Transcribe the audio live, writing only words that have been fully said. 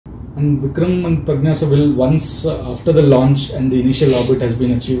And Vikram and Pragnasa will, once after the launch and the initial orbit has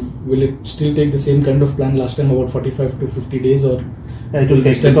been achieved, will it still take the same kind of plan last time, about 45 to 50 days, or it will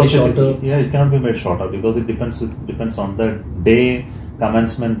take shorter? It cannot be made shorter because it depends on the day,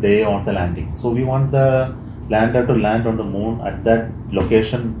 commencement day of the landing. So we want the lander to land on the moon at that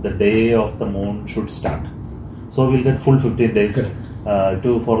location the day of the moon should start. So we'll get full 15 days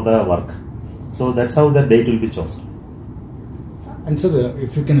for the work. So that's how the date will be chosen. And sir,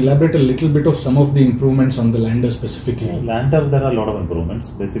 if you can elaborate a little bit of some of the improvements on the lander specifically. Lander, there are a lot of improvements.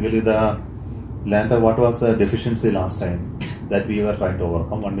 Basically, the lander, what was the deficiency last time that we were trying to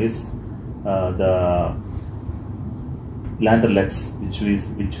overcome? One is the lander legs,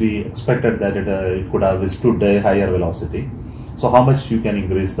 which we expected that it could have withstood a higher velocity. So how much you can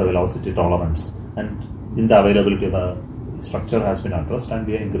increase the velocity tolerance, and in the availability of the structure has been addressed, and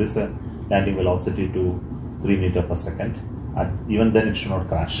we increased the landing velocity to 3 meters per second. And even then it should not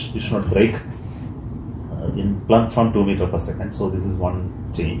crash, it should not break in plunge from 2 meters per second. So this is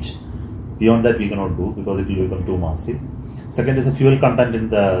one change. Beyond that we cannot do because it will become too massive. Second is the fuel content in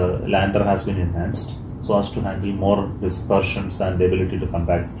the lander has been enhanced so as to handle more dispersions and ability to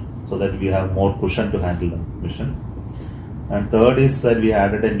compact, so that we have more cushion to handle the mission. And third is that we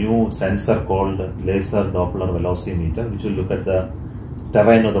added a new sensor called laser Doppler velocimeter, which will look at the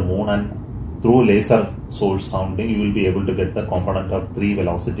terrain of the moon, and through laser source sounding you will be able to get the component of 3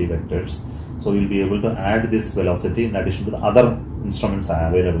 velocity vectors. So we will be able to add this velocity in addition to the other instruments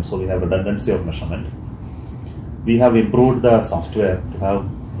available. So we have redundancy of measurement. We have improved the software to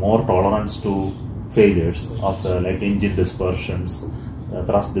have more tolerance to failures of like engine dispersions,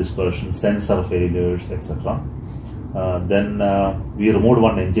 thrust dispersion, sensor failures, etc. Then we removed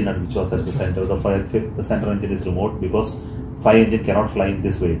one engine which was at the center. The center engine is removed because 5 engine cannot fly in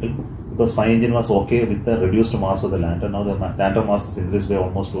this vehicle, because 5 engine was okay with the reduced mass of the lander. Now the lander mass is increased by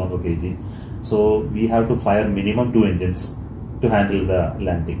almost 200 kg. So we have to fire minimum 2 engines to handle the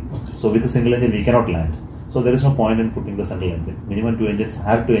landing. So with a single engine we cannot land. So there is no point in putting the single engine. Minimum 2 engines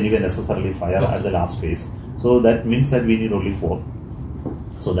have to anyway necessarily fire at the last phase. So that means that we need only 4.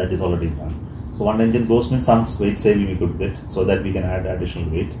 So that is already done. So 1 engine goes means some weight saving we could get, so that we can add additional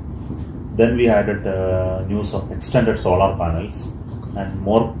weight. Then we added new extended solar panels and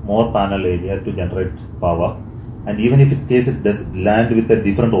more panel area to generate power. And even if in case it does land with a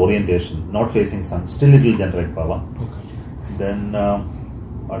different orientation, not facing sun, still it will generate power. Then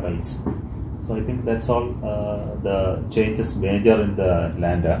what else? So I think that's all the changes major in the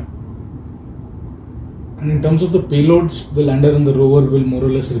lander. And in terms of the payloads, the lander and the rover will more or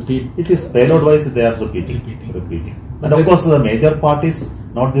less repeat. It is payload wise they are repeating. And of course the major part is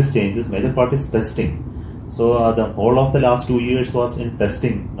not these changes, major part is testing. So the whole of the last 2 years was in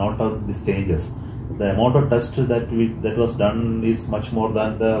testing, not of these changes. The amount of test that was done is much more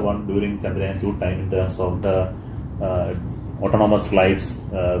than the one during Chandrayaan-2 time in terms of the autonomous flights,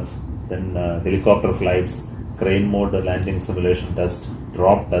 then helicopter flights, crane mode landing simulation test,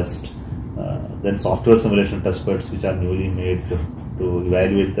 drop test, then software simulation test beds which are newly made to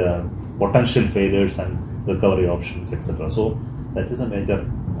evaluate the potential failures and recovery options, etc. So that is a major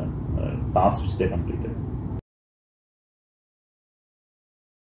task which they completed.